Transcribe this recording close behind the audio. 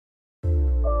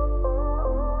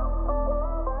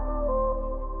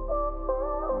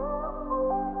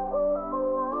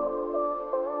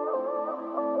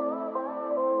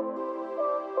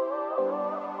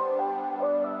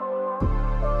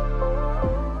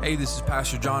Hey, this is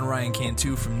Pastor John Ryan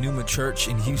Cantu from Numa Church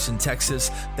in Houston, Texas.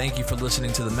 Thank you for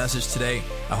listening to the message today.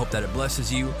 I hope that it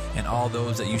blesses you and all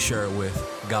those that you share it with.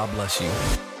 God bless you.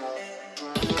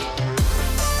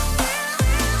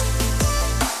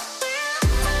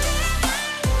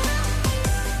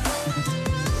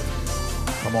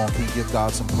 Come on, can you give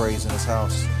God some praise in His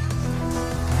house?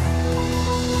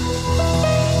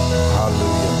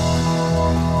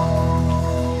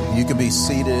 Hallelujah. You can be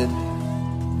seated.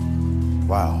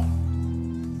 Wow.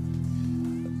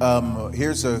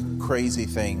 Here's a crazy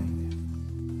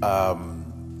thing.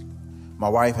 My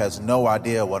wife has no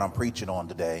idea what I'm preaching on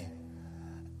today.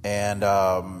 And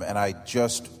I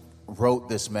just wrote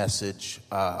this message.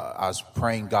 I was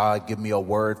praying, God, give me a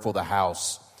word for the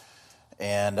house.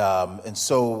 And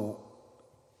so,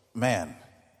 man,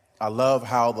 I love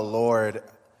how the Lord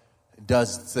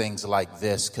does things like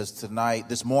this, because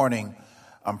this morning,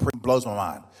 blows my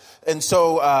mind. And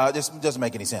so this doesn't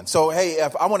make any sense. So, hey,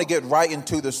 if I want to get right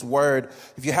into this word.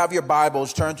 If you have your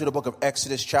Bibles, turn to the book of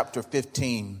Exodus chapter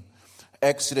 15.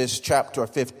 Exodus chapter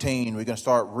 15. We're going to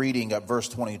start reading at verse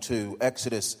 22.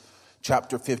 Exodus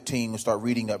chapter 15. We'll start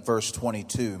reading at verse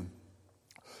 22.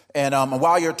 And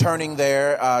while you're turning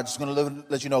there, just going to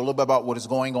let you know a little bit about what is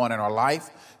going on in our life.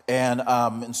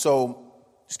 And so,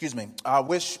 excuse me, I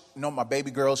wish, my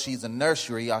baby girl, she's in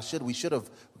nursery. We should have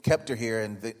kept her here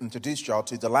and introduced y'all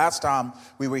to. The last time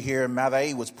we were here,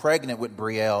 Mother was pregnant with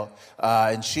Brielle,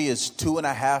 and she is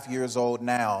 2.5 years old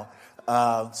now.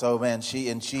 So, man, she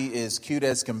is cute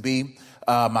as can be.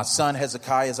 My son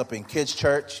Hezekiah is up in kids'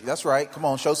 church. That's right. Come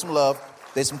on, show some love.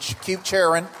 There's some cute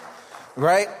cheering.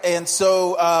 Right. And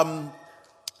so,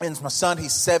 and my son,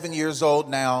 he's 7 years old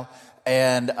now.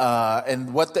 And I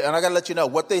got to let you know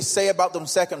what they say about them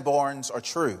second-borns are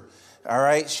true. All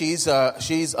right. She's a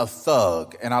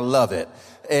thug, and I love it.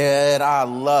 And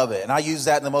I use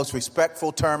that in the most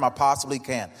respectful term I possibly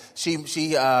can. She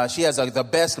has the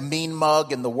best mean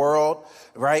mug in the world.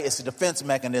 Right. It's a defense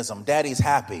mechanism. Daddy's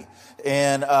happy.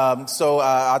 And so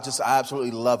I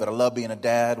absolutely love it. I love being a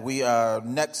dad. We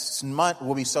next month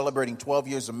we'll be celebrating 12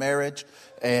 years of marriage.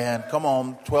 And come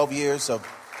on, 12 years of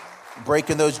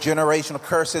breaking those generational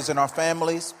curses in our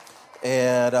families.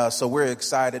 And so we're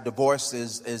excited. Divorce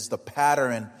is the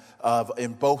pattern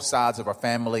in both sides of our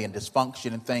family, and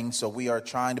dysfunction and things. So we are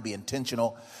trying to be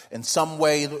intentional in some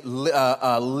way,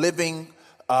 living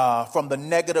from the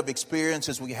negative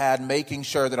experiences we had, making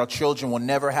sure that our children will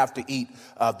never have to eat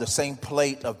the same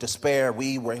plate of despair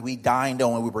we dined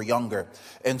on when we were younger.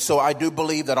 And so I do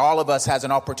believe that all of us has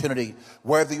an opportunity,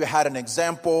 whether you had an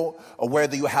example or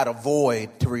whether you had a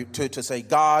void, to say,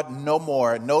 God, no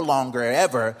more, no longer,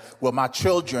 ever will my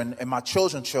children and my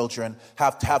children's children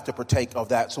have to partake of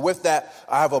that. So with that,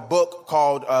 I have a book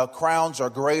called Crowns Are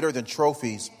Greater Than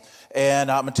Trophies.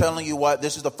 And I'm telling you what,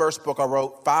 this is the first book I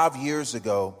wrote 5 years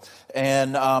ago.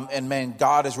 And man,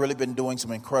 God has really been doing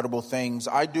some incredible things.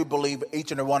 I do believe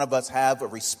each and every one of us have a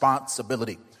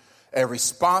responsibility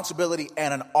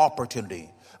and an opportunity.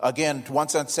 Again,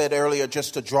 once I said earlier,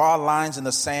 just to draw lines in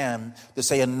the sand to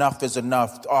say enough is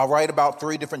enough. I write about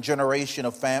three generation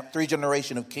of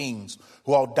kings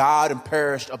who all died and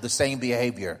perished of the same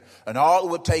behavior. And all it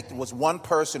would take was one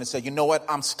person to say, you know what,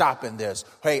 I'm stopping this.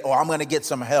 Hey, or I'm going to get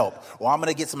some help, or I'm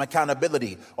going to get some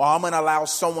accountability, or I'm going to allow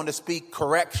someone to speak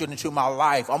correction into my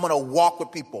life. I'm going to walk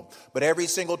with people. But every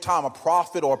single time a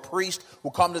prophet or a priest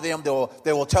will come to them,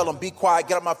 they will tell them, be quiet,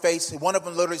 get out of my face. One of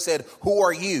them literally said, who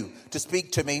are you to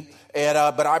speak to me? And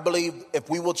but I believe if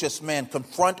we will just,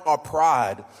 confront our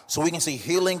pride so we can see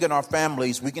healing in our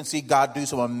families, we can see God do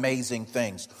some amazing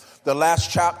things. The last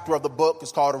chapter of the book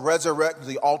is called Resurrect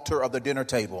the Altar of the Dinner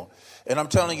Table. And I'm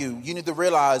telling you, you need to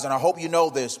realize, and I hope you know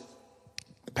this,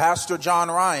 Pastor John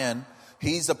Ryan,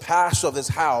 he's the pastor of this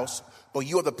house, but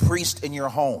you are the priest in your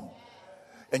home.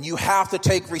 And you have to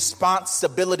take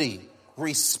responsibility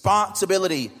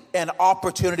and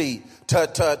opportunity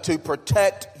to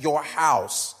protect your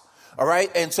house. All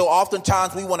right. And so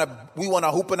oftentimes we want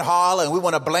to hoop and holler, and we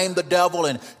want to blame the devil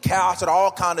and cast out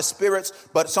all kinds of spirits.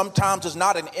 But sometimes it's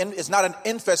not an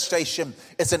infestation.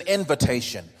 It's an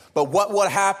invitation. But what would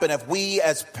happen if we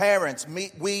as parents,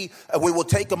 we will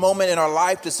take a moment in our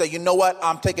life to say, you know what,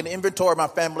 I'm taking inventory of my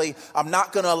family. I'm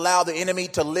not going to allow the enemy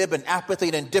to live in apathy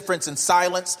and indifference and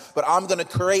silence, but I'm going to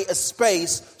create a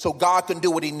space so God can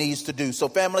do what he needs to do. So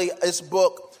family, this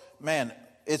book, man,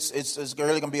 it's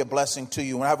really going to be a blessing to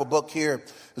you. And I have a book here.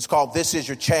 It's called This Is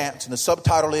Your Chance. And the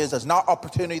subtitle is, it's not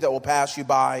opportunity that will pass you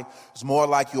by. It's more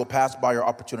like you will pass by your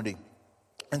opportunity.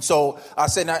 And so I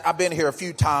said, I've been here a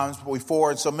few times before,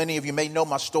 and so many of you may know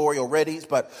my story already,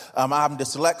 but I'm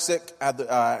dyslexic.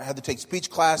 I had to take speech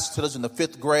classes till I was in the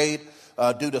 5th grade.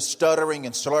 due to stuttering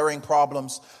and slurring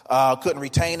problems. Couldn't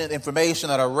retain the information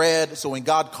that I read. So when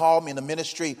God called me in the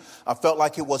ministry, I felt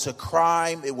like it was a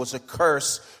crime. It was a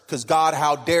curse. Because God,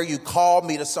 how dare you call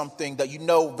me to something that you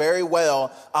know very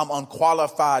well I'm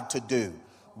unqualified to do?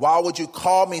 Why would you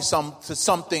call me to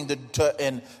something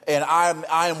and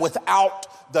I am without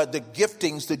the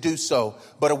giftings to do so?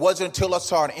 But it wasn't until I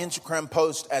saw an Instagram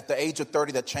post at the age of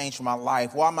 30 that changed my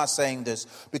life. Why am I saying this?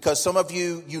 Because some of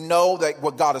you know that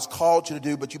what God has called you to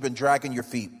do, but you've been dragging your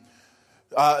feet.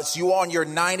 So you're on your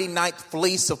 99th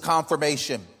fleece of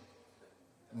confirmation.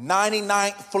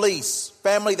 99th fleece.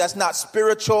 Family, that's not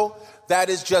spiritual. That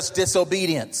is just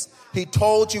disobedience. He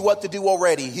told you what to do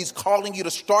already. He's calling you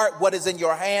to start what is in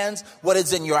your hands, what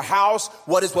is in your house,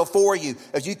 what is before you.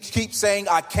 If you keep saying,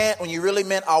 I can't, when you really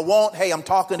meant I won't, hey, I'm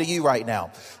talking to you right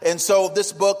now. And so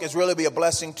this book is really be a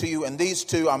blessing to you. And these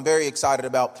two I'm very excited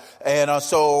about. And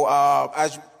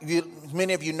as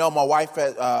many of you know, my wife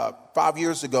 5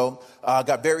 years ago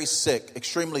got very sick,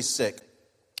 extremely sick.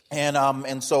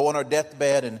 And so on her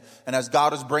deathbed, and as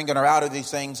God was bringing her out of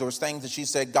these things, there was things that she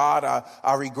said, God,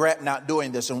 I regret not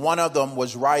doing this. And one of them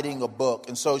was writing a book.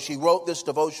 And so she wrote this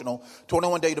devotional,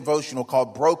 21-day devotional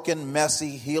called Broken,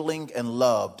 Messy, Healing, and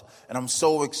Loved. And I'm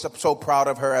so proud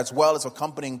of her, as well as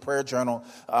accompanying prayer journal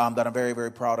that I'm very,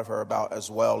 very proud of her about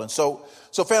as well. And so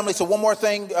family, so one more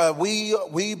thing.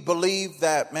 We believe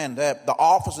that the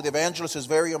office of the evangelist is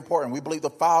very important. We believe the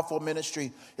fivefold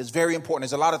ministry is very important.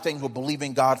 There's a lot of things we're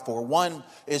believing God for. One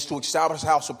is to establish a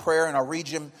house of prayer in our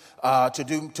region,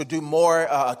 to do more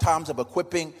times of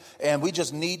equipping. And we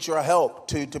just need your help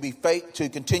to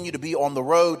continue to be on the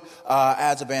road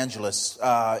as evangelists.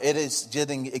 It is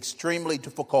getting extremely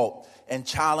difficult and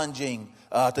challenging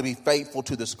to be faithful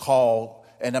to this call.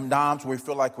 And them times we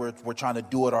feel like we're trying to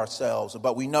do it ourselves.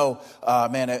 But we know,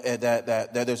 that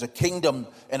there's a kingdom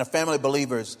and a family of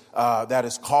believers that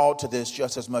is called to this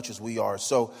just as much as we are.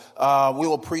 So we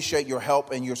will appreciate your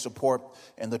help and your support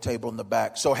and the table in the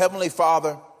back. So Heavenly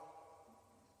Father,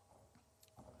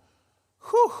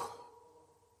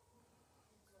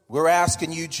 we're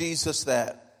asking you, Jesus,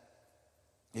 that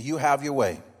you have your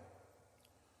way.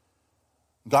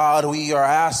 God, we are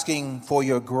asking for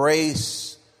your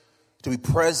grace to be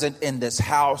present in this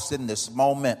house, in this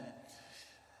moment,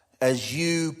 as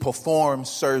you perform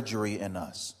surgery in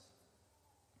us.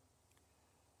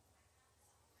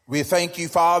 We thank you,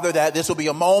 Father, that this will be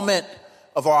a moment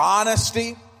of our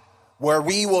honesty, where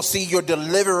we will see your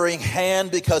delivering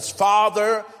hand, because,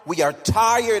 Father, we are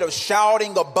tired of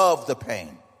shouting above the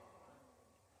pain.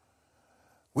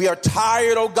 We are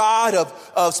tired, oh God,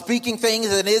 of speaking things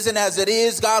that isn't as it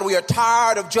is, God. We are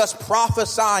tired of just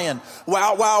prophesying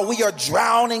while we are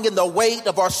drowning in the weight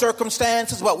of our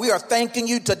circumstances. But we are thanking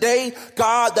you today,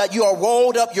 God, that you are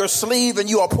rolled up your sleeve and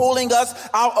you are pulling us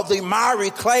out of the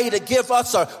miry clay to give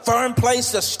us a firm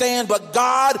place to stand. But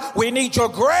God, we need your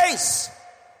grace.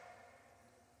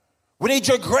 We need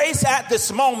your grace at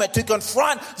this moment to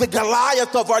confront the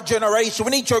Goliath of our generation.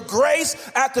 We need your grace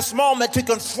at this moment to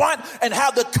confront and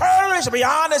have the courage to be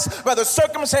honest by the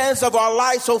circumstance of our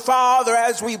life. So, Father,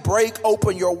 as we break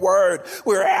open your word,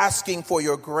 we're asking for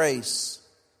your grace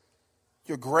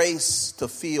to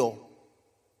feel,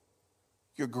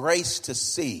 your grace to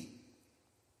see,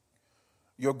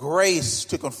 your grace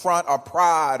to confront our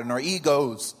pride and our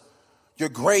egos, your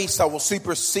grace that will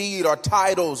supersede our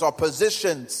titles, our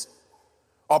positions,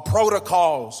 our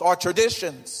protocols, our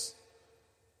traditions.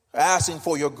 Asking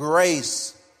for your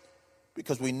grace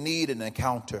because we need an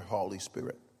encounter, Holy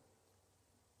Spirit.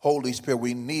 Holy Spirit,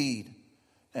 we need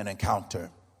an encounter.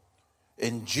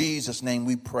 In Jesus' name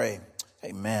we pray.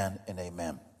 Amen and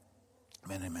amen.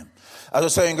 Amen, amen. As I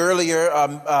was saying earlier,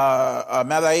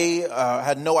 Malachi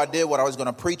had no idea what I was going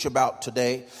to preach about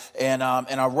today. And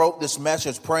I wrote this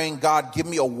message praying, God, give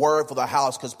me a word for the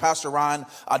house. Because Pastor Ryan,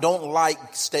 I don't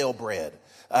like stale bread.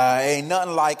 Ain't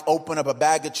nothing like open up a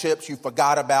bag of chips you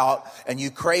forgot about and you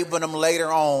craving them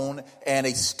later on and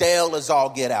they stale as all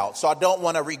get out. So I don't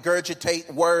want to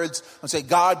regurgitate words and say,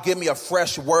 God, give me a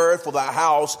fresh word for the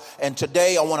house. And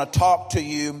today I want to talk to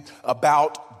you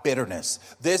about bitterness.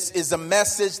 This is a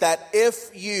message that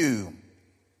if you,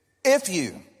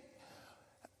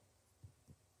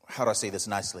 how do I say this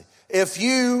nicely? If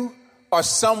you are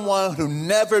someone who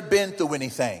never been through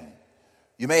anything,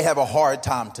 you may have a hard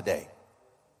time today.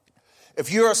 If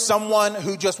you're someone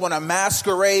who just want to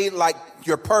masquerade like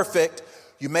you're perfect,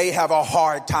 you may have a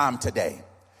hard time today.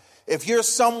 If you're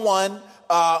someone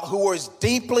who is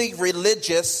deeply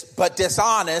religious but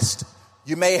dishonest,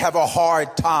 you may have a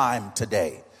hard time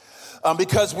today.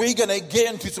 Because we're going to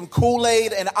get into some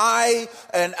Kool-Aid, and I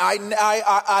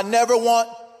never want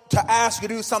to ask you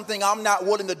to do something I'm not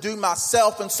willing to do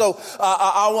myself. And so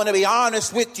I want to be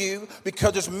honest with you,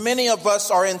 because there's many of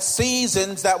us are in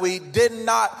seasons that we did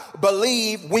not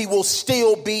believe we will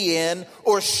still be in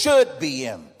or should be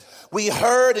in. We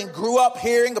heard and grew up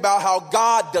hearing about how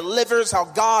God delivers, how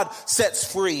God sets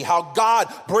free, how God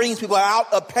brings people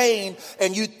out of pain.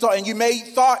 And you may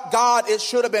thought, God, it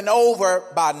should have been over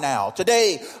by now.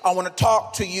 Today, I want to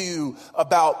talk to you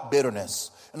about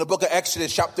bitterness. In the book of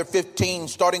Exodus, chapter 15,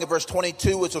 starting at verse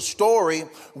 22, it's a story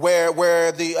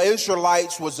where the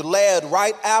Israelites was led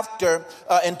right after,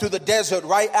 into the desert,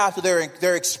 right after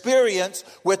their experience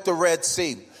with the Red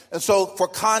Sea. And so for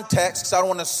context, 'cause I don't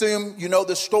want to assume you know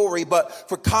the story, but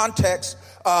for context,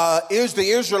 the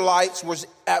Israelites was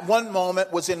at one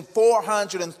moment was in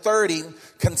 430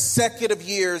 consecutive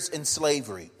years in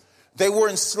slavery. They were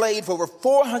enslaved for over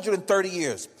 430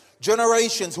 years.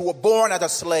 Generations who were born as a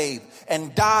slave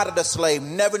and died as a slave,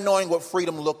 never knowing what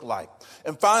freedom looked like.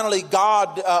 And finally,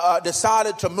 God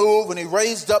decided to move, and he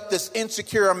raised up this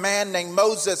insecure man named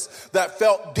Moses that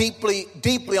felt deeply,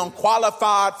 deeply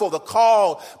unqualified for the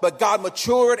call. But God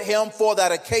matured him for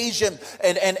that occasion,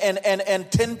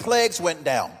 and 10 plagues went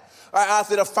down.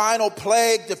 After the final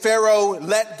plague, the Pharaoh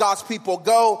let God's people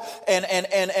go, and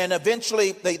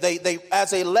eventually they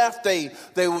as they left, they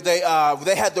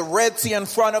had the Red Sea in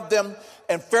front of them,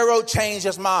 and Pharaoh changed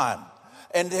his mind.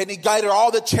 And he gathered all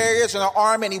the chariots and the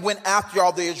army, and he went after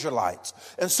all the Israelites.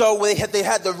 And so they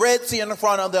had the Red Sea in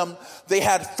front of them. They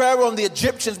had Pharaoh and the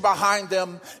Egyptians behind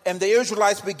them, and the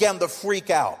Israelites began to freak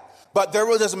out. But there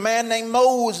was this man named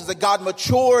Moses that God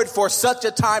matured for such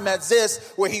a time as this,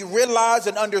 where he realized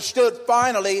and understood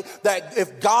finally that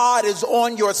if God is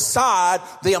on your side,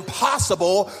 the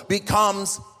impossible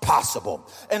becomes possible.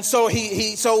 And so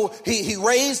he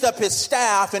raised up his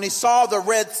staff, and he saw the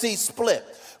Red Sea split.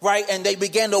 Right, and they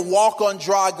began to walk on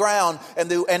dry ground,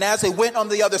 and as they went on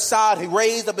the other side, he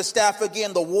raised up his staff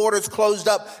again. The waters closed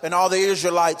up, and all the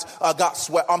Israelites got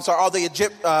swept. All the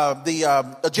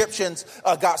Egyptians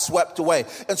got swept away.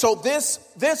 And so this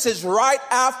is right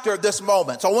after this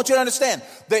moment. So I want you to understand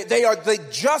they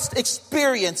just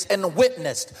experienced and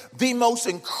witnessed the most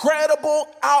incredible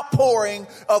outpouring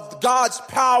of God's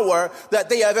power that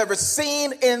they have ever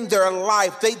seen in their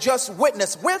life. They just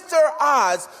witnessed with their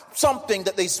eyes something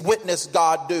that they witnessed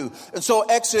God do. And so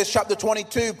Exodus chapter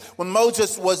 22, when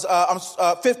Moses was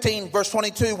 15 verse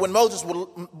 22, when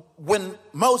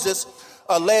Moses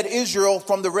led Israel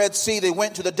from the Red Sea, they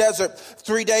went to the desert.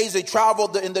 3 days they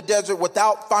traveled in the desert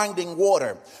without finding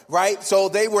water, right? So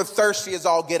they were thirsty as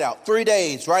all get out. 3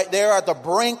 days, right? They're at the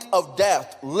brink of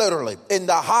death, literally, in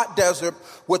the hot desert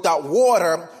without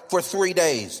water for 3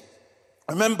 days.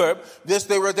 Remember this,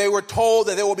 they were told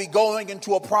that they will be going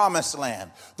into a promised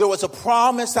land. There was a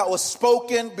promise that was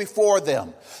spoken before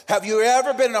them. Have you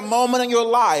ever been in a moment in your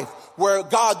life where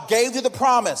God gave you the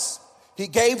promise? He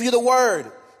gave you the word.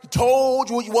 He told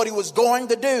you what he was going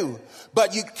to do,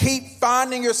 but you keep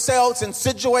finding yourselves in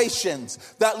situations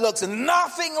that looks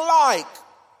nothing like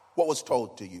what was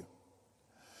told to you.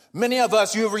 Many of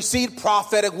us, you have received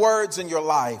prophetic words in your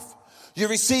life. You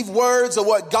receive words of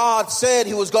what God said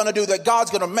he was going to do, that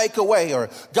God's going to make a way, or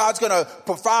God's going to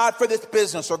provide for this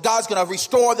business, or God's going to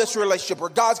restore this relationship, or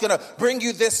God's going to bring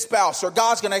you this spouse, or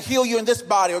God's going to heal you in this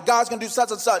body, or God's going to do such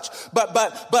and such. But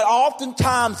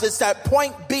oftentimes it's that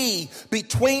point B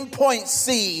between point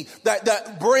C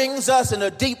that brings us in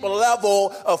a deep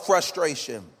level of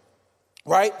frustration.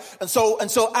 Right? And so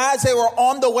as they were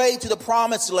on the way to the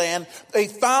promised land, they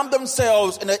found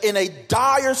themselves in a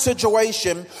dire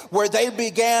situation where they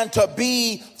began to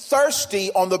be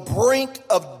thirsty on the brink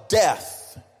of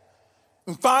death.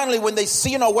 And finally, when they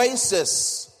see an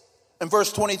oasis, in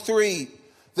verse 23,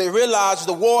 they realized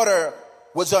the water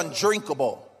was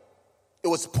undrinkable. It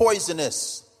was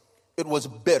poisonous. It was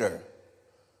bitter.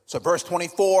 So verse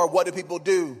 24, what do people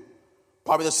do?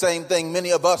 Probably the same thing many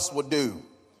of us would do.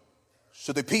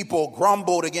 So the people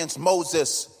grumbled against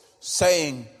Moses,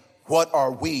 saying, "What are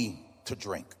we to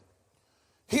drink?"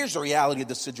 Here's the reality of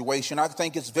the situation. I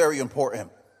think it's very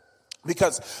important,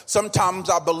 because sometimes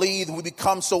I believe we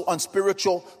become so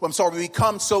unspiritual. We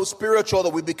become so spiritual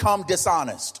that we become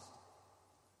dishonest.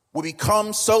 We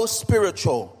become so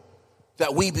spiritual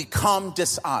that we become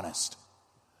dishonest.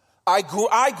 I grew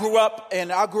up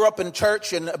in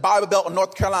church in Bible Belt in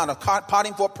North Carolina,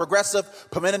 Potting for Progressive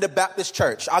Preventative Baptist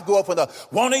Church. I grew up with a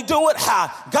 "won't he do it?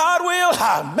 Ha! God will,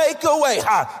 ha! Make a way,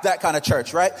 ha!" That kind of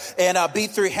church, right? And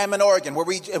B3 Hammond, Oregon, where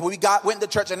we went to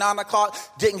church at 9:00,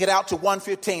 didn't get out to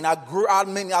 1:15.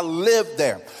 I lived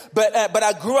there, but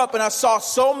I grew up and I saw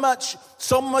so much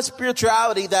so much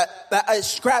spirituality that I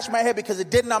scratched my head because it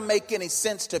did not make any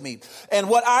sense to me. And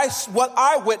what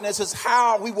I witnessed is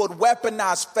how we would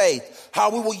weaponize faith,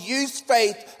 how we will use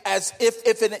faith as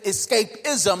if an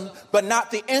escapism, but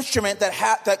not the instrument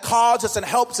that causes and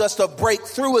helps us to break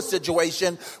through a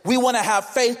situation. We want to have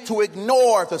faith to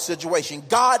ignore the situation.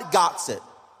 God got it.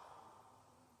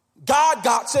 God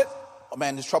got it. Oh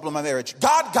man, there's trouble in my marriage.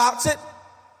 God got it.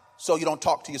 So you don't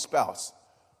talk to your spouse.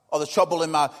 Or there's trouble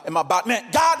in my body. Man,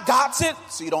 God got it.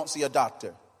 So you don't see a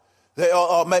doctor.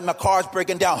 My car's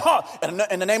breaking down.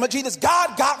 In the name of Jesus,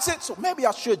 God got it. So maybe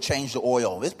I should change the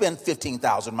oil. It's been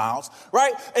 15,000 miles,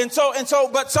 right?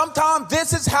 But sometimes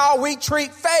this is how we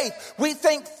treat faith. We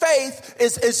think faith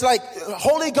is like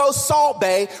Holy Ghost Salt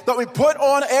Bay that we put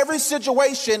on every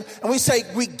situation, and we say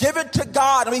we give it to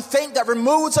God, and we think that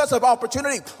removes us of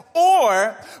opportunity.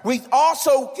 Or we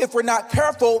also, if we're not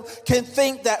careful, can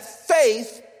think that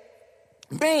faith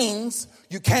means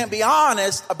you can't be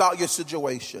honest about your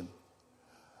situation.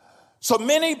 So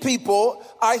many people,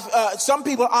 some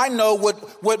people I know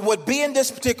would be in this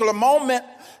particular moment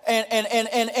and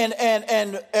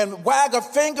wag a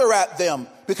finger at them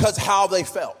because how they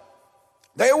felt.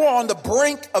 They were on the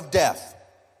brink of death.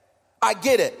 I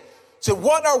get it. So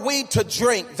what are we to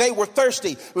drink? They were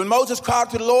thirsty. When Moses cried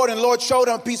to the Lord and the Lord showed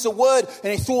him a piece of wood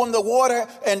and he threw in the water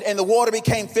and the water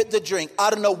became fit to drink.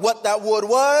 I don't know what that wood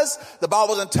was. The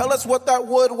Bible doesn't tell us what that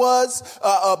wood was,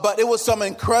 but it was some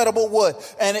incredible wood.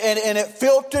 And it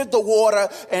filtered the water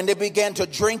and they began to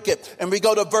drink it. And we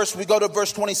go to verse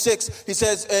 26. He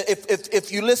says,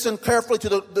 if you listen carefully to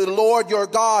the Lord your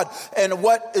God and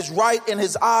what is right in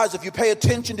his eyes, if you pay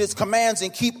attention to his commands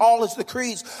and keep all his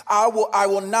decrees, I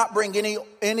will not bring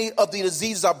any of the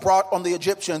diseases I brought on the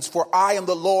Egyptians, for I am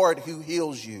the Lord who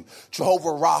heals you.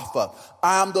 Jehovah Rapha,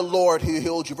 I am the Lord who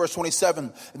healed you. Verse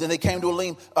 27, and then they came to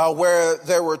Elim where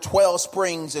there were 12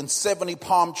 springs and 70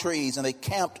 palm trees, and they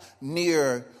camped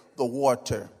near the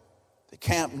water. They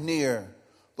camped near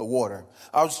the water.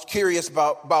 I was curious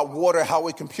about water, how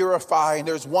we can purify, and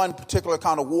there's one particular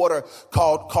kind of water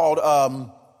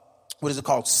called what is it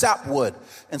called? Sapwood.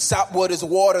 And sapwood is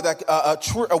water that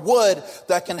a wood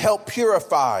that can help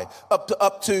purify up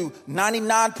to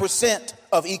 99%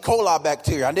 of E. coli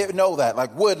bacteria. I didn't know that.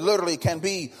 Like wood literally can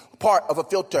be part of a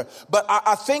filter. But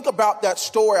I think about that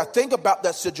story. I think about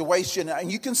that situation.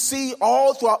 And you can see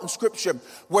all throughout in Scripture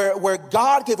where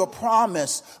God gave a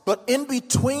promise. But in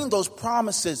between those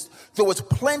promises, there was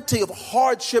plenty of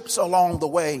hardships along the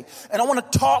way. And I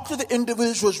want to talk to the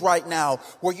individuals right now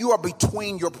where you are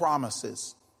between your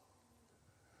promises.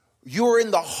 You're in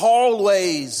the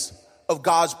hallways of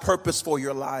God's purpose for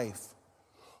your life.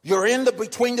 You're in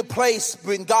between the place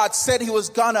when God said he was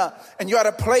gonna, and you're at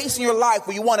a place in your life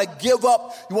where you want to give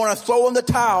up, you want to throw in the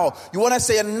towel, you want to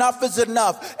say enough is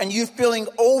enough, and you're feeling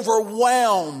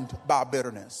overwhelmed by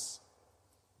bitterness.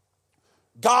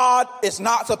 God is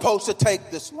not supposed to take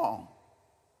this long.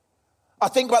 I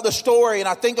think about the story and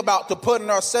I think about to putting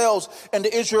ourselves in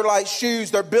the Israelites' shoes,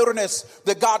 their bitterness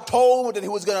that God told that he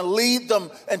was going to lead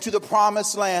them into the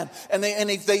promised land. And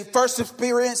they first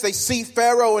experience, they see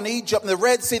Pharaoh in Egypt and the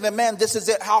Red Sea, and man, this is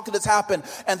it. How could this happen?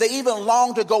 And they even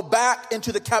long to go back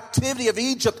into the captivity of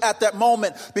Egypt at that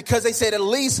moment because they said at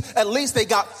least they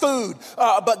got food.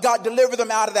 But God delivered them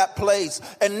out of that place.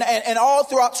 And all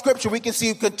throughout Scripture, we can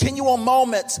see continual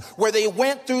moments where they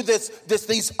went through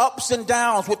these ups and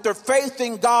downs with their faith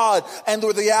in God and the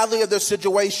reality of their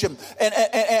situation.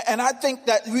 And I think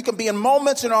that we can be in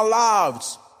moments in our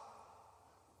lives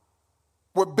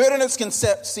where bitterness can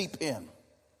seep in.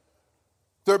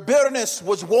 Their bitterness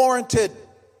was warranted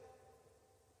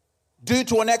due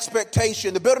to an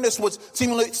expectation. The bitterness was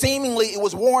seemingly it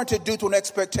was warranted due to an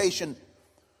expectation.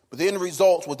 But the end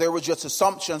result was there were just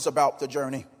assumptions about the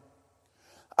journey.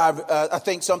 I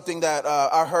think something that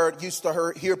I used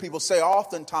to hear people say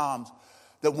oftentimes,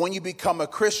 that when you become a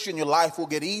Christian, your life will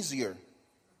get easier.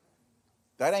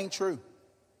 That ain't true.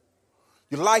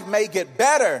 Your life may get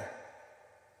better,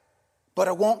 but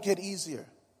it won't get easier.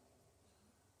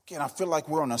 Again, I feel like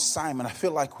we're on assignment. I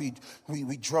feel like we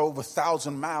drove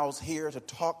 1,000 miles here to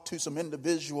talk to some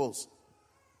individuals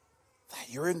that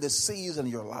you're in this season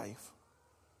of your life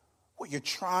where you're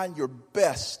trying your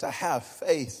best to have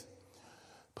faith,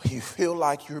 but you feel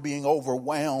like you're being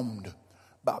overwhelmed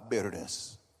by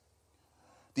bitterness.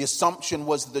 The assumption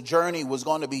was the journey was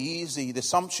going to be easy. The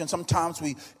assumption, sometimes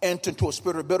we enter into a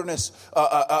spirit of bitterness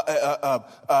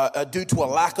due to a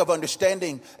lack of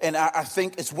understanding. And I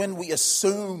think it's when we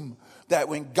assume that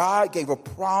when God gave a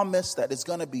promise that it's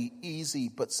going to be easy,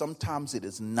 but sometimes it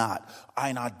is not.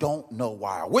 And I don't know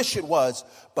why. I wish it was,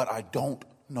 but I don't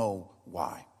know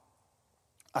why.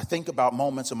 I think about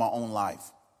moments in my own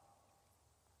life.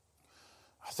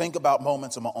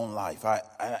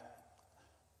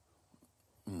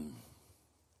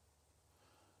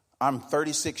 I'm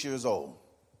 36 years old.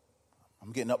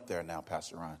 I'm getting up there now,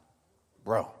 Pastor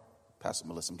Ryan. Pastor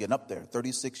Melissa, I'm getting up there,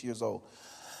 36 years old.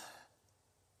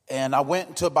 And I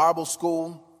went to Bible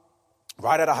school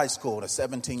right out of high school at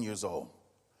 17 years old.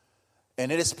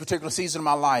 And in this particular season of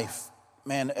my life,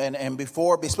 man, and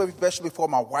before, especially before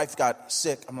my wife got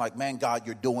sick, I'm like, man, God,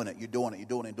 you're doing it.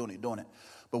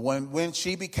 But when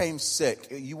she became sick,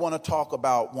 you want to talk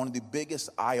about one of the biggest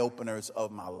eye-openers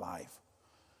of my life.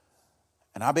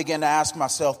 And I began to ask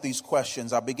myself these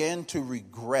questions. I began to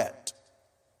regret.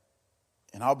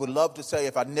 And I would love to say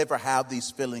if I never have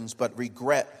these feelings, but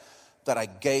regret that I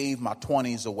gave my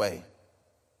 20s away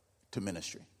to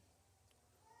ministry.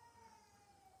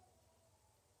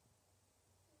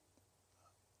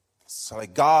 So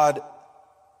like, God,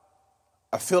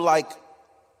 I feel like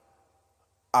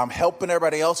I'm helping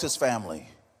everybody else's family.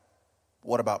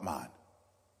 What about mine?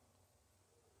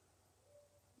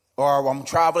 Or I'm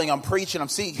traveling, I'm preaching, I'm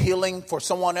seeking healing for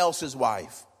someone else's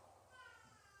wife.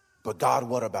 But God,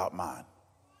 what about mine?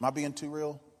 Am I being too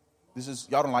real?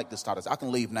 Y'all don't like this title. I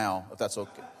can leave now if that's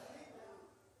okay.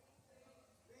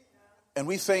 And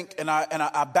we think, and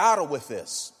I battle with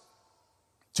this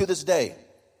to this day,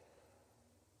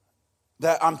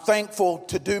 that I'm thankful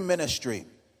to do ministry.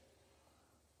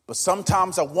 But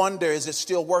sometimes I wonder, is it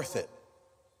still worth it?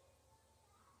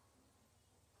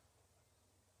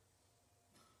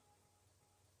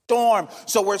 Storm.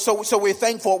 So we're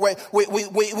thankful.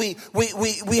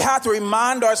 We have to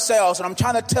remind ourselves, and I'm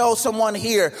trying to tell someone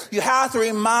here, you have to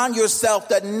remind yourself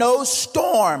that no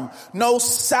storm, no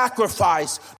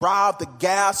sacrifice, rob the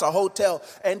gas, a hotel,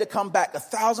 and to come back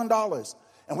 $1,000.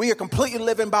 And we are completely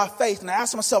living by faith. And I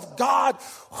ask myself, God,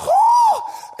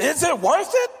 is it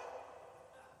worth it?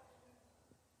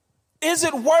 Is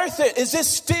it worth it? Is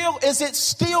it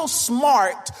still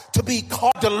smart to be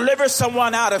called, deliver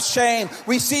someone out of shame?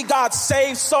 We see God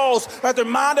save souls, but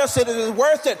remind us that it is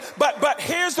worth it. But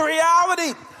here's the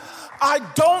reality. I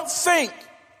don't think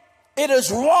it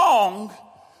is wrong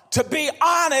to be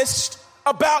honest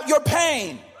about your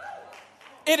pain.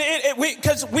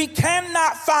 Because we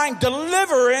cannot find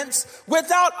deliverance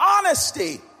without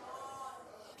honesty.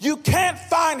 You can't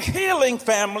find healing,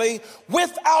 family,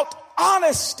 without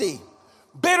honesty.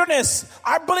 Bitterness,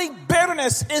 I believe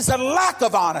bitterness is a lack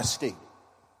of honesty.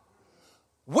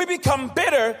 We become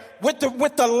bitter with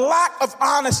the lack of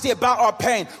honesty about our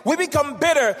pain. We become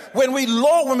bitter when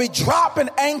we drop an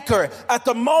anchor at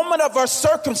the moment of our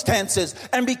circumstances.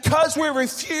 And because we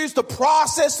refuse to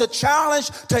process, to challenge,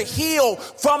 to heal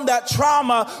from that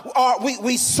trauma,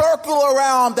 we circle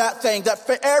around that thing, that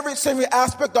for every single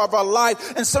aspect of our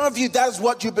life. And some of you, that is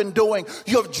what you've been doing.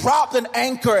 You have dropped an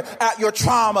anchor at your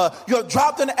trauma. You have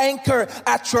dropped an anchor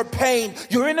at your pain.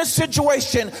 You're in a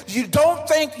situation you don't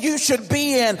think you should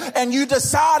be in, and you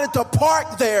decided to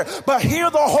park there. But hear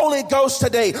the Holy Ghost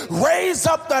today. Raise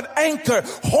up that anchor.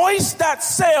 Hoist that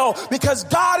sail, because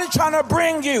God is trying to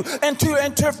bring you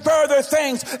into further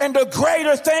things, into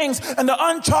greater things, into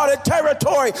uncharted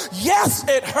territory. Yes,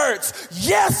 it hurts.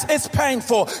 Yes, it's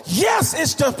painful. Yes,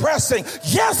 it's depressing.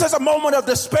 Yes, there's a moment of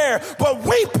despair. But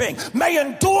weeping may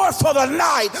endure for the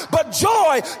night, but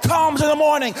joy comes in the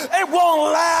morning. It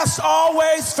won't last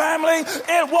always, family.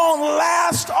 It won't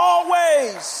last always.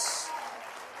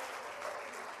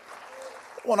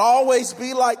 It won't always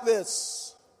be like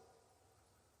this.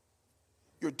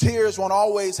 Your tears won't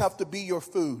always have to be your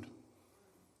food.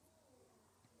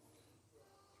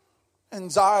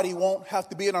 Anxiety won't have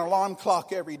to be an alarm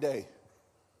clock every day.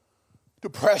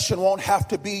 Depression won't have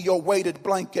to be your weighted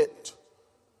blanket.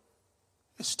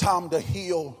 It's time to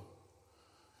heal.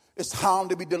 It's time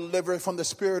to be delivered from the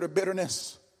spirit of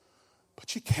bitterness.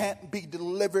 But you can't be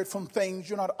delivered from things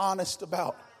you're not honest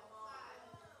about.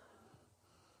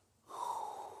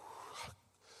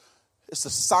 It's a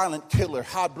silent killer,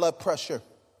 high blood pressure.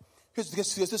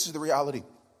 This is the reality.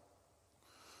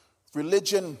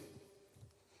 Religion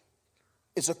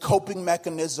is a coping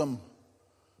mechanism,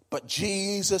 but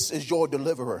Jesus is your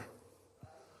deliverer.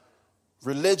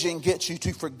 Religion gets you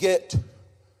to forget,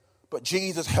 but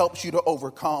Jesus helps you to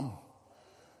overcome.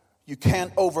 You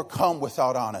can't overcome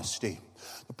without honesty.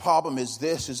 The problem is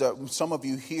this, is that some of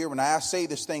you here, when I say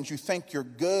these things, you think you're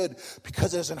good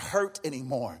because it doesn't hurt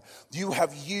anymore. You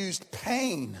have used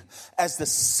pain as the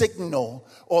signal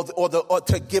or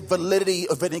to give validity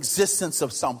of an existence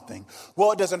of something.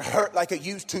 Well, it doesn't hurt like it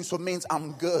used to, so it means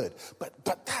I'm good. But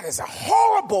that is a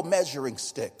horrible measuring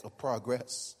stick of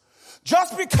progress.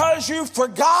 Just because you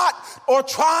forgot or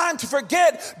trying to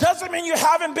forget doesn't mean you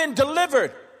haven't been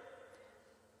delivered.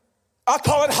 I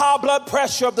call it high blood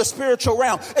pressure of the spiritual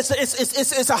realm. It's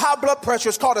a high blood pressure.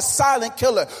 It's called a silent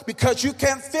killer because you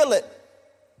can't feel it.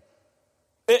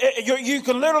 You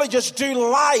can literally just do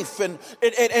life and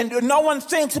no one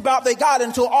thinks about they got it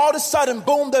until all of a sudden,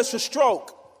 boom, there's a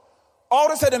stroke. All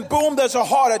of a sudden, boom, there's a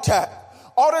heart attack.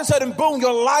 All of a sudden, boom,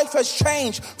 your life has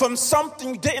changed from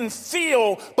something you didn't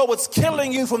feel, but was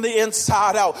killing you from the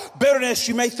inside out. Bitterness,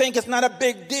 you may think it's not a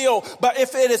big deal, but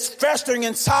if it is festering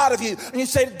inside of you, and you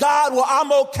say, God, well,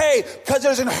 I'm okay because it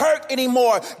doesn't hurt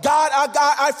anymore. God,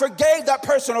 I forgave that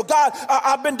person. Or God,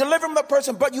 I've been delivered from that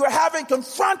person, but you haven't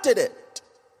confronted it.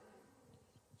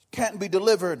 You can't be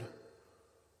delivered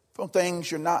from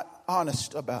things you're not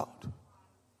honest about.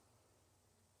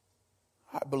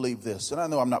 I believe this, and I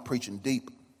know I'm not preaching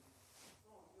deep,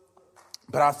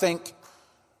 but I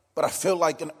feel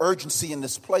like an urgency in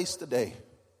this place today.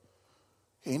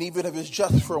 And even if it's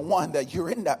just for one, that you're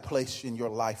in that place in your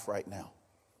life right now.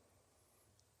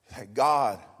 That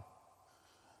God,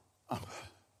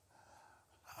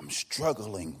 I'm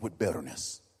struggling with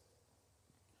bitterness.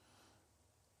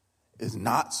 It's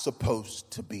not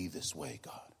supposed to be this way,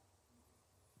 God.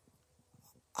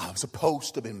 I'm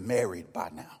supposed to have been married by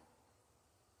now.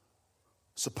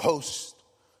 Supposed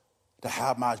to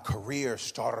have my career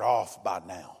started off by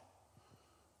now.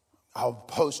 I was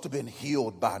supposed to have been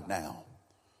healed by now.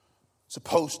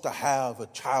 Supposed to have a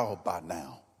child by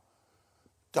now.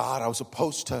 God, I was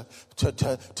supposed to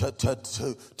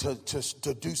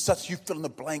do such, you fill in the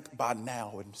blank by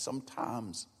now. And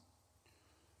sometimes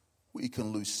we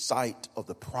can lose sight of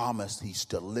the promise he's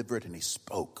delivered and he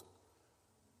spoke.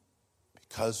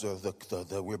 Because of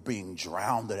we're being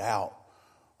drowned out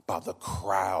by the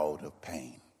crowd of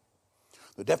pain.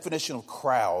 The definition of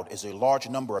crowd is a large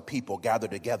number of people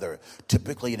gathered together,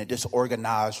 typically in a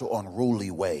disorganized or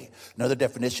unruly way. Another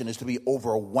definition is to be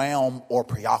overwhelmed or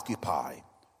preoccupied.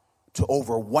 To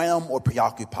overwhelm or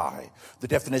preoccupy. The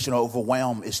definition of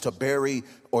overwhelm is to bury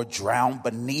or drown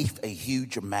beneath a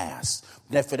huge mass.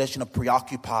 The definition of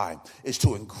preoccupy is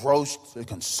to engross, to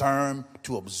concern,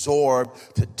 to absorb,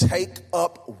 to take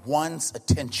up one's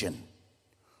attention.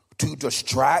 To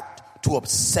distract, to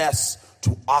obsess,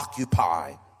 to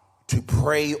occupy, to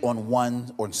prey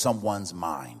on someone's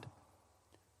mind.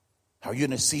 Are you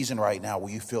in a season right now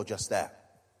where you feel just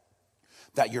that?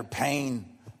 That your pain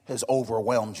has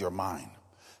overwhelmed your mind.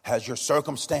 Has your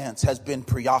circumstance has been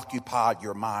preoccupied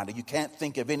your mind, and you can't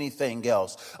think of anything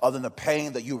else other than the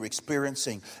pain that you're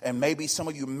experiencing. And maybe some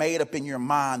of you made up in your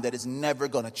mind that it's never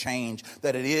going to change,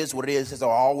 that it is what it is, it's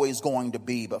always going to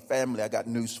be. But family, I got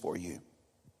news for you.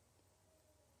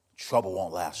 Trouble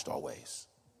won't last always.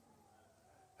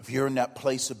 If you're in that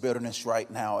place of bitterness right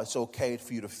now, it's okay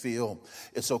for you to feel.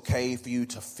 It's okay for you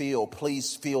to feel.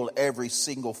 Please feel every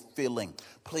single feeling.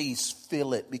 Please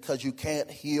feel it, because you can't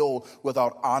heal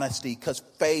without honesty, because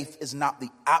faith is not the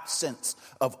absence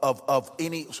of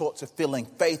any sorts of feeling.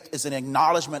 Faith is an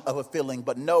acknowledgement of a feeling.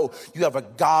 But no, you have a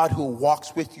God who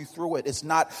walks with you through it. It's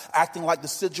not acting like the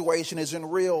situation isn't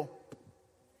real.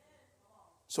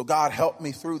 So God, help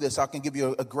me through this. I can give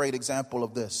you a great example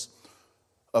of this.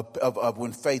 Of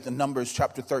when faith in Numbers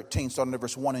chapter 13, starting at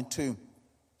verse 1 and 2.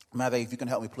 Matthew, if you can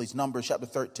help me, please. Numbers chapter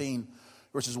 13,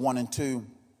 verses 1 and 2.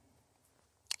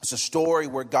 It's a story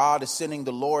where God is sending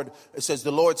the Lord. It says,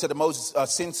 the Lord said to Moses,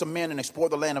 send some men and explore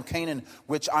the land of Canaan,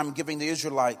 which I'm giving the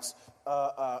Israelites.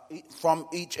 From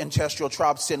each ancestral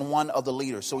tribe, send one of the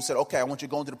leaders. So he said, okay, I want you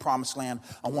to go into the promised land.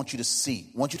 I want you to see.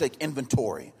 I want you to take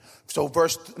inventory. So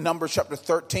Numbers chapter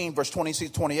 13, verse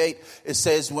 26, 28, it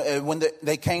says, when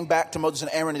they came back to Moses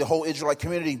and Aaron and the whole Israelite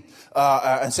community,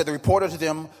 and said they reported to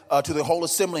them, to the whole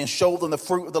assembly, and showed them the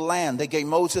fruit of the land. They gave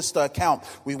Moses the account.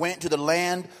 We went to the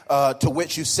land to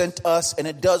which you sent us, and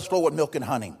it does flow with milk and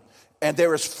honey. And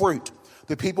there is fruit.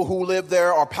 The people who live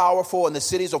there are powerful, and the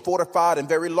cities are fortified and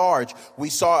very large. We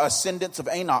saw ascendants of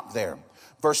Anak there.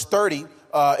 Verse 30,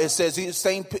 it says,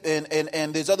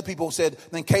 and there's other people who said,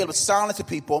 then Caleb silenced the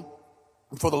people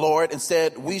for the Lord and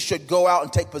said, we should go out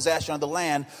and take possession of the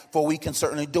land, for we can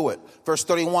certainly do it. Verse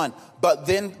 31, but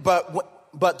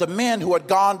the men who had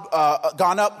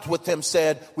gone up with them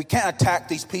said, we can't attack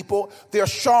these people. They're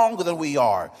stronger than we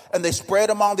are. And they spread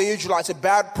among the Israelites a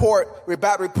bad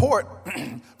report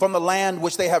from the land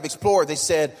which they have explored. They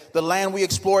said, the land we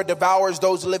explored devours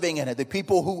those living in it. The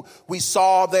people who we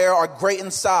saw there are great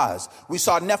in size. We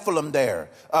saw Nephilim there.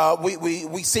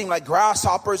 We seem like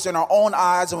grasshoppers in our own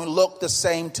eyes, and we look the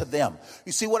same to them.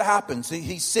 You see what happens?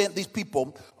 He sent these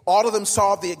people All of them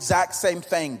saw the exact same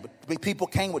thing, but people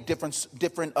came with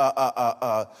different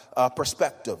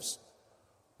perspectives.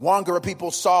 One group of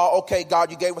people saw, okay,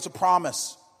 God, you gave us a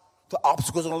promise. The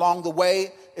obstacles along the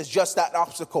way is just that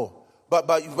obstacle.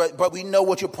 But we know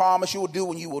what you promised you will do,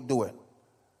 and you will do it.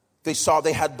 They saw,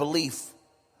 they had belief.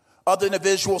 Other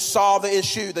individuals saw the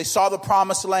issue. They saw the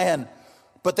promised land,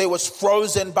 but they was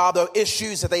frozen by the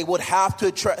issues that they would have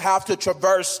to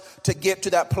traverse to get to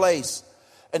that place.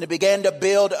 And they began to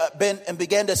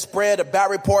began to spread a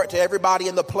bad report to everybody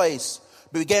in the place.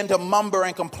 Began to mumble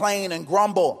and complain and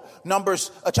grumble.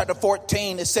 Numbers chapter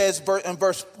 14, it says in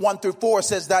verse 1 through 4, it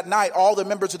says, that night all the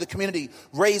members of the community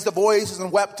raised their voices and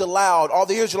wept aloud. All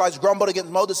the Israelites grumbled against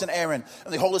Moses and Aaron.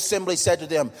 And the whole assembly said to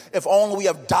them, if only we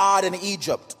have died in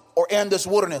Egypt or in this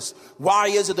wilderness. Why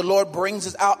is it the Lord brings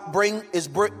us out?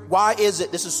 Why is it?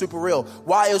 This is super real.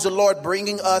 Why is the Lord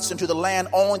bringing us into the land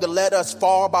only to let us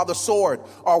fall by the sword?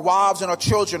 Our wives and our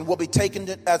children will be taken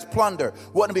as plunder.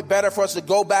 Wouldn't it be better for us to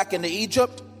go back into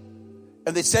Egypt?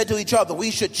 And they said to each other,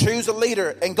 we should choose a leader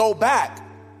and go back.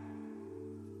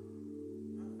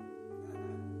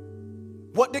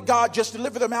 What did God just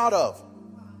deliver them out of?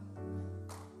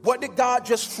 What did God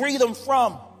just free them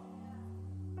from?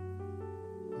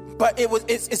 But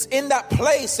it's in that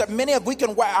place that many of we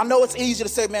can. I know it's easy to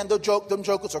say, man, them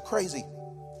jokers are crazy.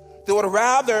 They would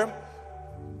rather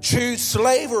choose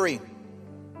slavery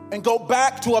and go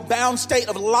back to a bound state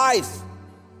of life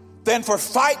than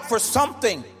fight for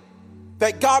something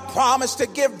that God promised to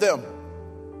give them.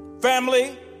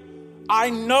 Family,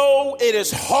 I know it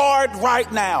is hard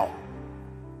right now,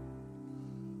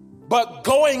 but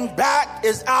going back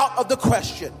is out of the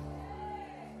question.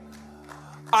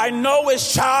 I know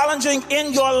it's challenging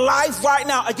in your life right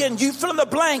now. Again, you fill in the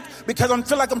blank because I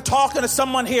feel like I'm talking to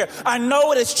someone here. I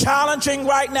know it is challenging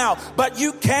right now, but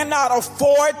you cannot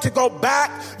afford to go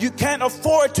back. You can't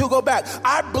afford to go back.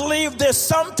 I believe this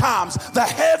sometimes the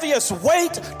heaviest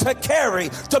weight to carry,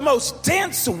 the most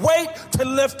dense weight to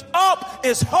lift up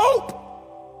is hope.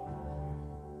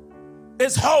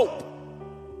 Is hope.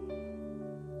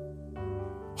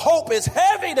 Hope is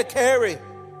heavy to carry.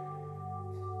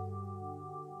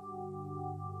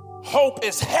 Hope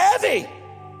is heavy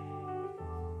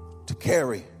to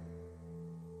carry.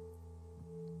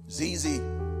 It's easier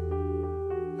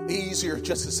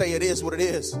just to say it is what it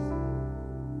is.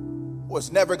 Or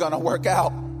it's never going to work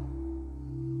out.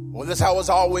 Or this is how it's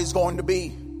always going to be.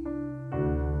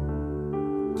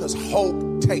 Because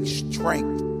hope takes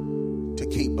strength to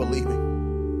keep believing.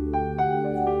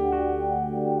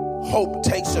 Hope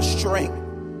takes a strength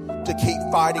to keep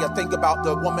fighting. I think about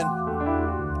the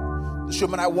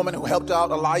Shunammite woman who helped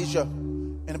out Elijah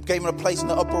and gave him a place in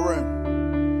the upper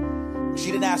room. She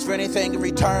didn't ask for anything in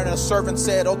return. And a servant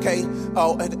said, okay.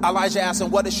 And Elijah asked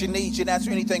him, what does she need? She didn't ask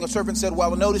for anything. A servant said,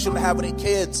 well, I noticed you don't have any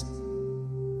kids.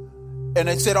 And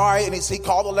they said, all right. And he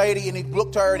called the lady and he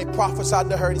looked at her and he prophesied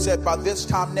to her. And he said, by this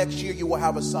time next year, you will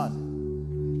have a son.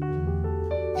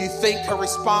 You think her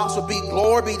response would be,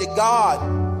 glory be to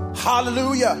God.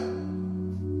 Hallelujah.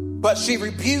 But she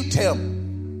rebuked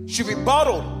him. She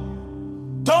rebutted.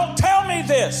 Don't tell me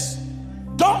this.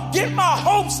 Don't get my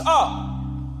hopes up.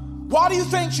 Why do you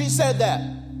think she said that?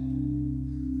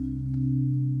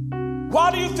 Why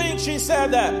do you think she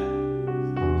said that?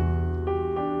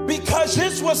 Because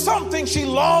this was something she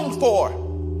longed for.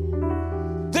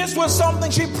 This was something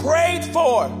she prayed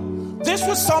for. This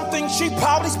was something she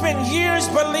probably spent years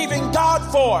believing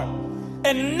God for.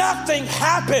 And nothing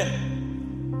happened.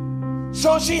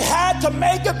 So she had to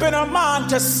make up in her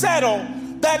mind to settle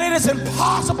that it is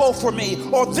impossible for me,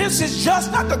 or this is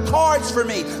just not the cards for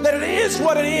me, that it is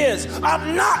what it is.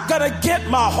 I'm not going to get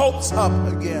my hopes up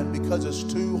again because it's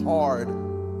too hard,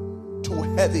 too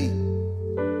heavy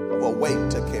of a weight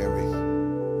to carry.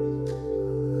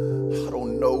 I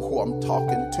don't know who I'm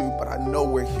talking to, but I know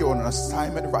we're here on an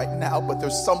assignment right now, but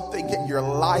there's something in your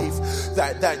life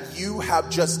that you have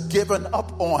just given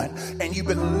up on, and you've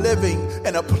been living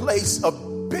in a place of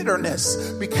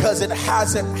bitterness because it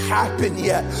hasn't happened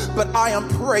yet. But I am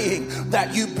praying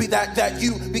that you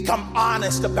become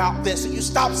honest about this and you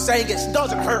stop saying it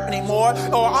doesn't hurt anymore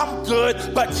or I'm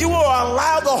good, but you will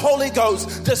allow the Holy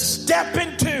Ghost to step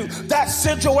into that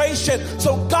situation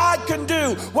so God can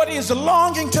do what he is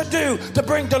longing to do to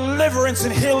bring deliverance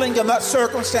and healing in that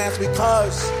circumstance,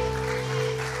 because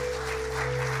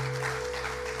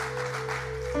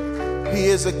he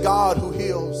is a God who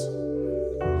heals.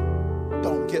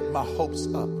 Don't get my hopes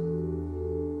up.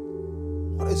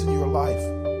 What is in your life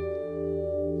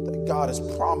that God has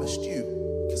promised you?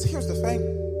 Because here's the thing.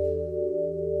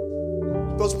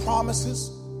 Those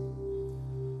promises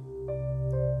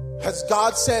Has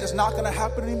God said it's not going to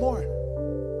happen anymore?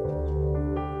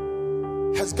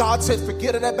 Has God said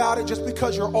forget it about it just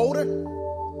because you're older?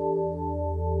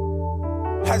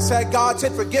 Has God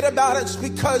said forget about it just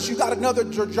because you got another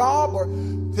job? Or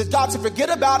did God say forget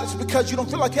about it just because you don't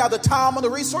feel like you have the time or the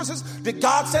resources? Did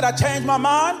God say I changed my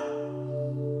mind?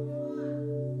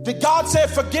 Did God say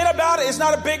forget about it, it's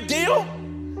not a big deal?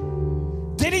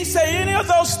 Did he say any of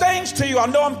those things to you? I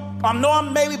know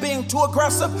I'm maybe being too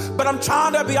aggressive, but I'm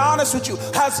trying to be honest with you.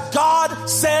 Has God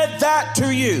said that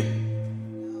to you?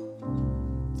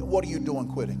 Then what are you doing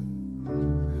quitting?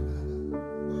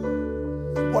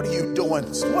 What are you doing?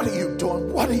 What are you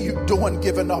doing? What are you doing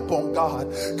giving up on God?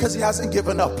 Because he hasn't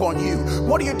given up on you.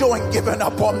 What are you doing giving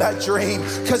up on that dream?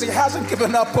 Because he hasn't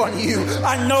given up on you.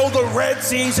 I know the Red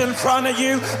Sea's in front of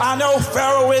you. I know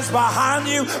Pharaoh is behind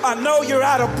you. I know you're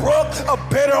at a brook of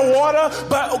bitter water.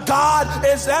 But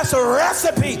that's a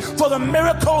recipe for the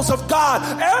miracles of God.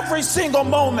 Every single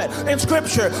moment in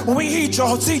Scripture, when we see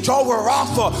Jehovah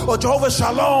Rapha or Jehovah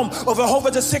Shalom or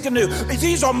Jehovah Tsidkenu,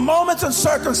 these are moments and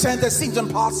circumstances that seem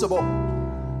impossible.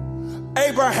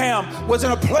 Abraham was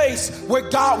in a place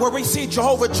where we see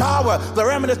Jehovah Jireh, the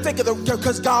remnant of thicket,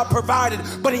 because God provided.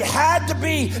 But he had to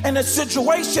be in a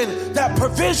situation that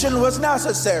provision was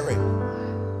necessary.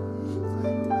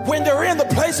 When they're in the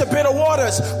place of bitter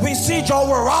waters, we see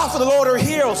Jehovah Rapha, the Lord who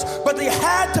heals. But they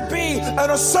had to be in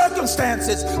a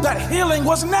circumstances that healing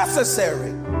was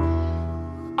necessary.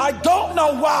 I don't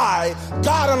know why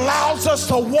God allows us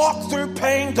to walk through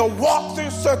pain, to walk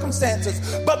through circumstances.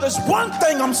 But there's one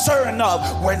thing I'm certain of.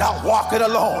 We're not walking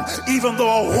alone. Even though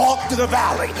I walk through the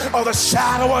valley of the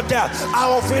shadow of death, I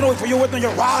will fear for you with me,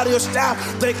 your rod, your staff.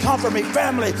 They comfort me.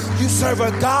 Family, you serve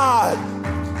a God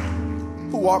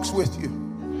who walks with you.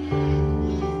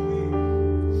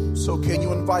 So can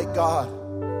you invite God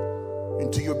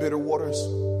into your bitter waters?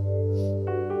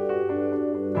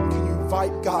 Can you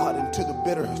invite God into the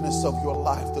bitterness of your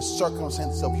life, the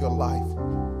circumstances of your life?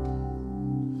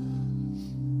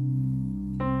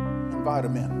 Invite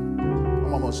him in.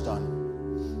 I'm almost done.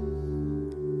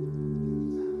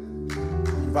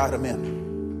 Invite him in.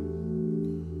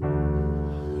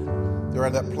 They're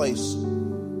at that place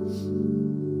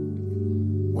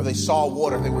where they saw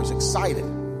water. They were excited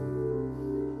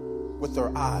with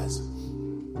their eyes.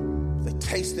 They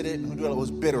tasted it and it was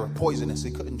bitter or poisonous.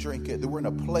 They couldn't drink it. They were in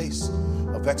a place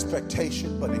of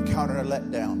expectation but encountered a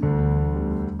letdown.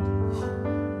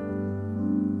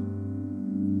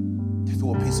 They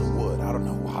threw a piece of wood. I don't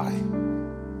know why.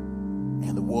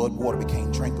 And the water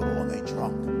became drinkable and they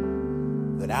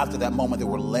drunk. Then after that moment, they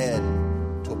were led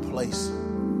to a place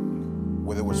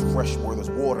where there was fresh, where there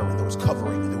was water and there was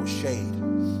covering and there was shade.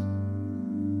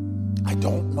 I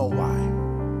don't know why.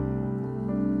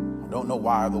 Don't know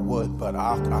why the wood, but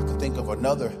I could think of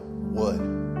another wood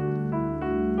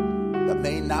that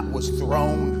may not was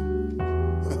thrown,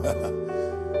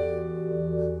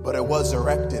 but it was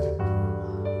erected.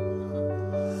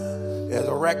 It was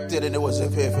erected, and it was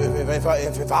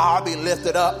if I'll be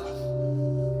lifted up,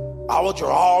 I will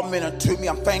draw all men unto me.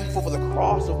 I'm thankful for the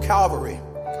cross of Calvary.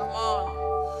 Come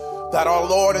on. That our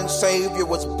Lord and Savior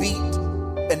was beat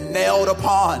and nailed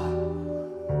upon.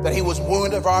 That he was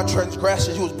wounded for our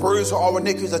transgressions, he was bruised for our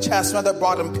iniquities, the chastisement that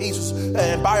brought him peace,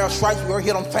 and by our stripes we were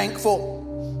healed. I'm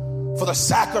thankful for the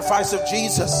sacrifice of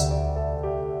Jesus.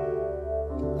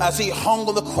 As he hung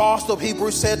on the cross, the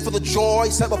Hebrews said, for the joy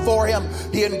set before him,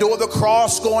 he endured the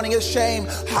cross, scorning its shame.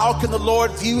 How can the Lord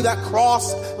view that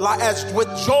cross as with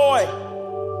joy?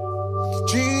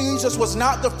 Jesus was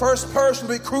not the first person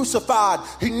to be crucified.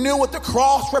 He knew what the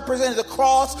cross represented. The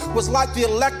cross was like the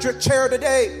electric chair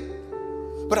today.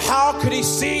 But how could he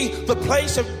see the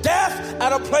place of death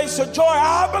at a place of joy?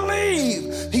 I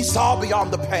believe he saw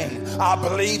beyond the pain. I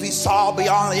believe he saw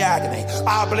beyond the agony.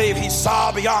 I believe he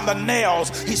saw beyond the nails.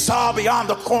 He saw beyond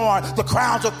the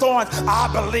crowns of thorns. I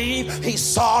believe he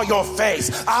saw your face.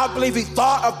 I believe he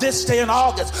thought of this day in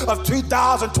August of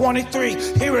 2023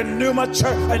 here in Numa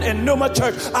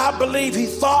Church. I believe he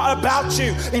thought about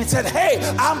you and he said, hey,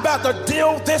 I'm about to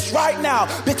deal with this right now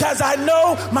because I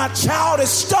know my child is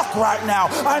stuck right now.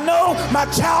 I know my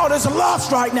child is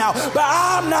lost right now, but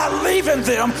I'm not leaving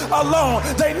them alone.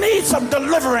 They need some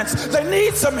deliverance. They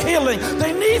need some healing.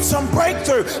 They need some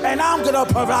breakthrough, and I'm going to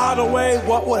provide a way.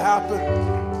 What would happen?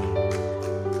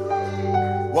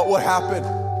 What would happen?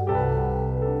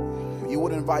 You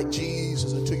would invite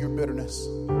Jesus into your bitterness.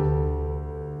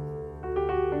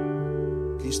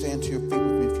 Can you stand to your feet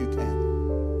with me if you can?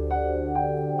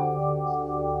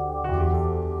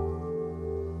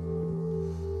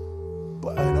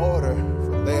 But in order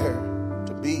for there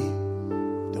to be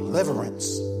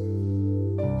deliverance,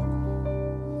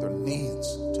 there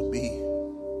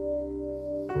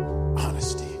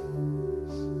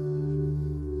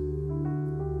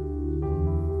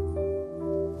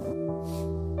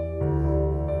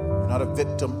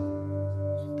victim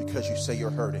because you say you're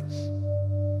hurting.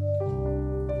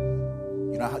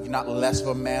 You're not less of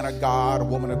a man of God or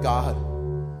woman of God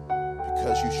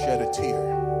because you shed a tear.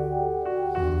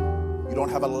 You don't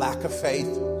have a lack of faith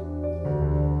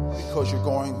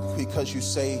because you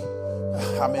say,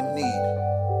 I'm in need.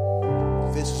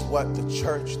 This is what the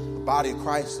church, the body of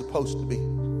Christ is supposed to be.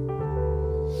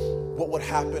 What would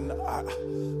happen?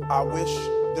 I wish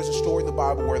there's a story in the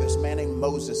Bible where this man named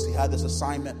Moses, he had this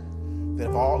assignment that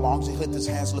as long as he lifted his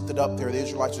hands lifted up there, the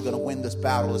Israelites are going to win this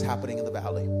battle that's happening in the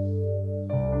valley.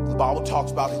 The Bible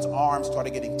talks about his arms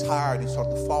started getting tired. He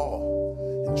started to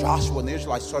fall. And Joshua and the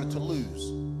Israelites started to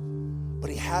lose. But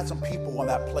he had some people in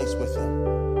that place with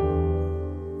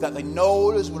him that they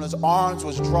noticed when his arms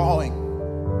was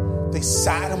drawing, they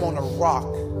sat him on a rock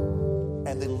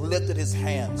and they lifted his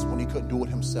hands when he couldn't do it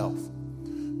himself.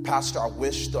 Pastor, I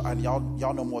wish, and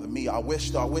y'all know more than me, I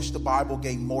wish the Bible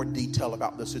gave more detail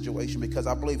about the situation, because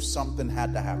I believe something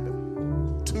had to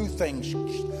happen. Two things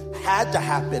had to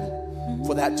happen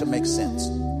for that to make sense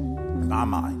in my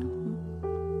mind.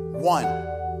 One,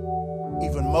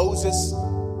 even Moses,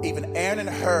 even Aaron and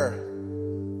Hur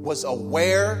was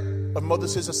aware of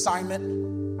Moses' assignment,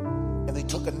 and they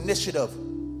took initiative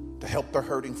to help their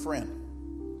hurting friend.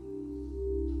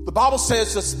 The Bible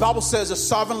says the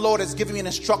sovereign Lord has given me an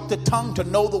instructed tongue to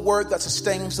know the word that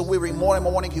sustains the weary. Morning by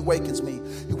morning, he wakens me.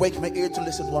 He wakes my ear to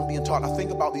listen to what I'm being taught. I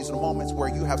think about these moments where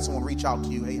you have someone reach out to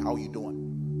you. Hey, how are you doing?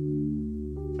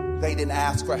 They didn't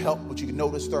ask for help, but you can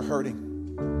notice they're hurting.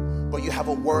 But you have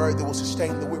a word that will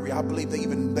sustain the weary. I believe they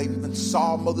even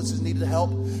saw Moses needed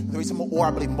help. Or I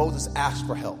believe Moses asked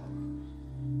for help.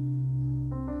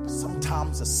 But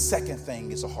sometimes the second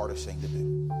thing is the hardest thing to do.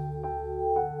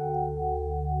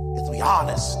 It's to be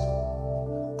honest.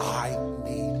 I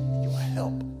need your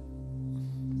help.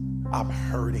 I'm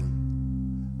hurting.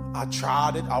 I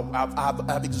tried it.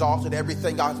 I've exhausted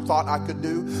everything I thought I could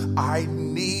do. I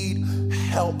need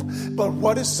help. But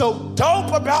what is so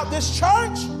dope about this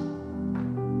church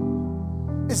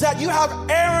is that you have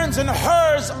Aaron's and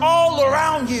Hers all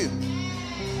around you.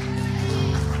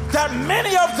 That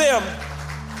many of them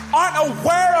aren't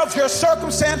aware of your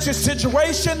circumstance, your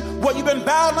situation, what you've been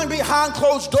battling behind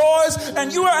closed doors,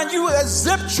 and you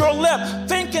zipped your lip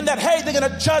thinking that, hey, they're going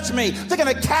to judge me, they're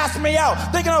going to cast me out,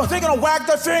 they're going to wag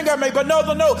their finger at me. But no,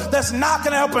 that's not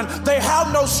going to happen. They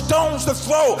have no stones to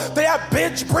throw. They have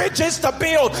bridges to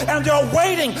build, and they're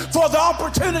waiting for the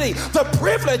opportunity, the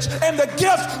privilege, and the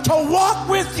gift to walk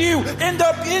with you in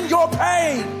your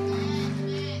pain.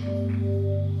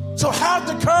 So have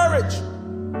the courage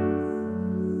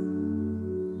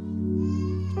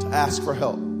ask for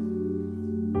help.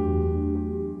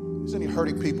 Is any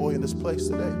hurting people in this place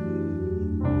today?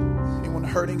 Anyone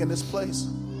hurting in this place?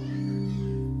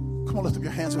 Come on, lift up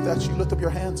your hands. If that's you, lift up your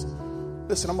hands.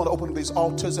 Listen, I'm going to open these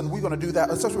altars, and we're going to do that.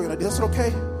 That's what we're going to do. Is it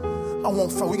okay?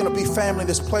 We're going to be family in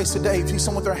this place today. If you see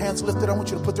someone with their hands lifted, I want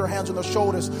you to put their hands on their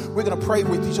shoulders. We're going to pray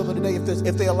with each other today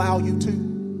if they allow you to.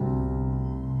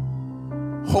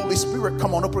 Holy Spirit,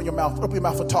 come on, open your mouth. Open your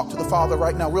mouth and talk to the Father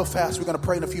right now. Real fast. We're going to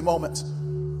pray in a few moments.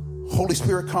 Holy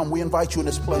Spirit, come. We invite you in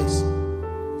this place.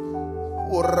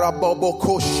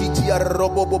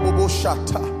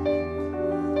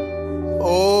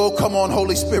 Oh, come on,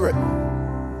 Holy Spirit.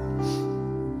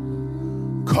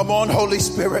 Come on, Holy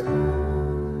Spirit.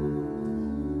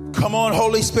 Come on,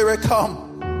 Holy Spirit, come.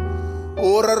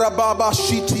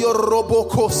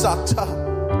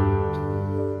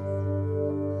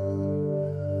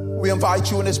 We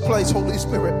invite you in this place, Holy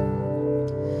Spirit.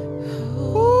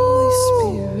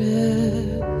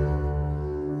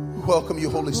 Welcome you,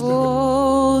 Holy Spirit.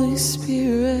 Holy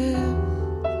Spirit.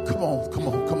 Come on.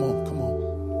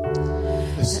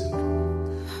 Listen,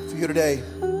 for you today,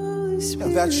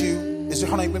 if that's you, is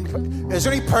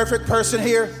there any perfect person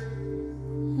here?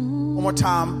 One more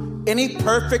time. Any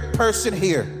perfect person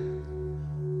here?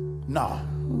 No.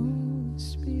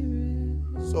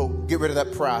 So get rid of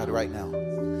that pride right now.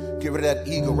 Get rid of that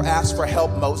ego. Ask for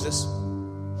help, Moses.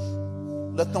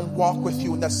 Let them walk with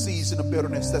you in that season of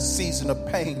bitterness, that season of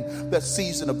pain, that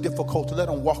season of difficulty. Let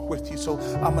them walk with you. So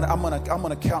I'm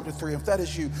gonna count to 3. If that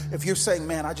is you, if you're saying,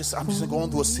 man, I'm just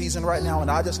going through a season right now and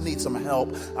I just need some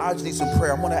help, I just need some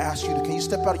prayer, I'm gonna ask you can you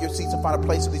step out of your seats and find a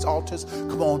place at these altars?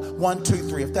 Come on, 1, 2,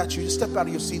 3. If that's you, just step out of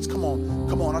your seats. Come on.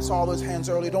 I saw all those hands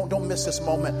earlier. Don't miss this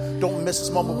moment. Don't miss this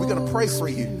moment. We're gonna pray for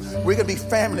you. We're gonna be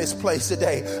family in this place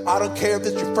today. I don't care if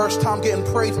this is your first time getting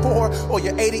prayed for or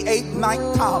your 88th,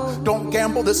 9th time. Don't gamble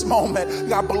assemble this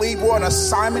moment. I believe we're on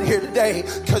assignment here today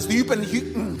because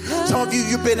some of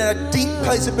you've been in a deep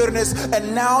place of bitterness,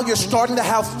 and now you're starting to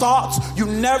have thoughts you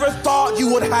never thought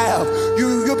you would have.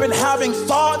 You've been having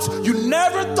thoughts you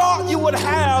never thought you would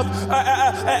have,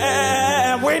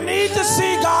 and we need to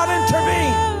see God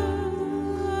intervene.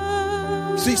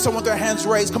 See someone with their hands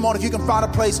raised. Come on, if you can find a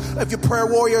place. If you're prayer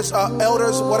warriors,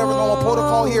 elders, whatever normal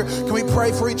protocol here, can we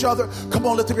pray for each other? Come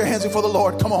on, lift up your hands before the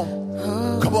Lord. Come on.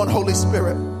 Come on, Holy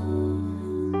Spirit.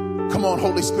 Come on,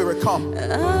 Holy Spirit, come.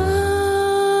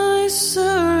 I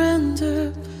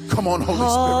surrender. Come on, Holy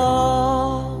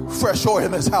Spirit. Fresh oil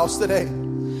in this house today.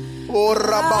 Come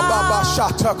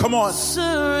on.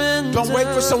 Don't wait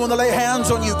for someone to lay hands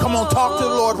on you. Come on, talk to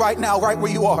the Lord right now, right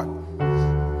where you are.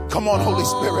 Come on, Holy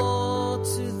Spirit.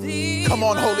 Come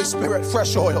on, Holy Spirit.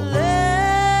 Fresh oil.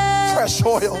 Fresh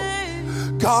oil.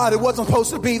 God, it wasn't supposed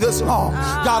to be this long.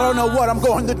 God, I don't know what I'm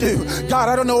going to do. God,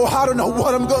 I don't know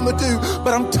what I'm going to do,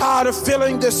 but I'm tired of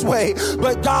feeling this way.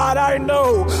 But God, I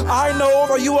know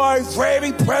that you are a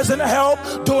very present help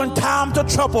during times of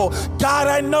trouble. God,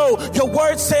 I know your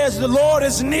word says the Lord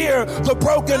is near the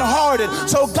brokenhearted.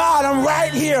 So God, I'm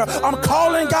right here. I'm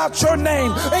calling out your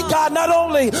name. And God, not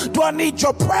only do I need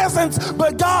your presence,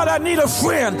 but God, I need a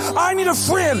friend. I need a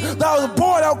friend that was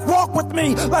born that walk with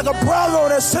me like a brother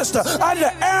or a sister. I need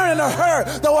Aaron and a her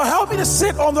that will help me to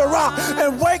sit on the rock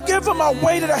and give him my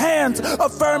weighted hands a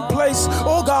firm place.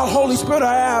 Oh God, Holy Spirit,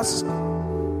 I ask,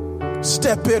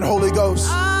 step in, Holy Ghost.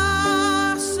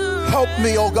 Help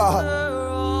me, oh God.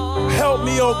 Help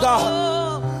me, oh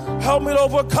God. Help me to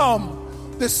overcome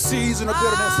this season of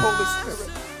bitterness, Holy Spirit.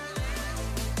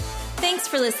 Thanks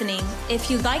for listening. If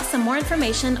you'd like some more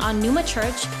information on Pneuma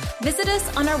Church, visit us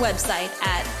on our website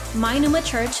at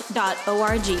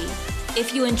mypneumachurch.org.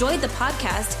 If you enjoyed the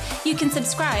podcast, you can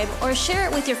subscribe or share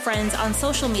it with your friends on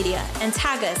social media and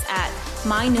tag us at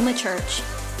My Pneuma Church.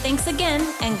 Thanks again,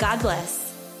 and God bless.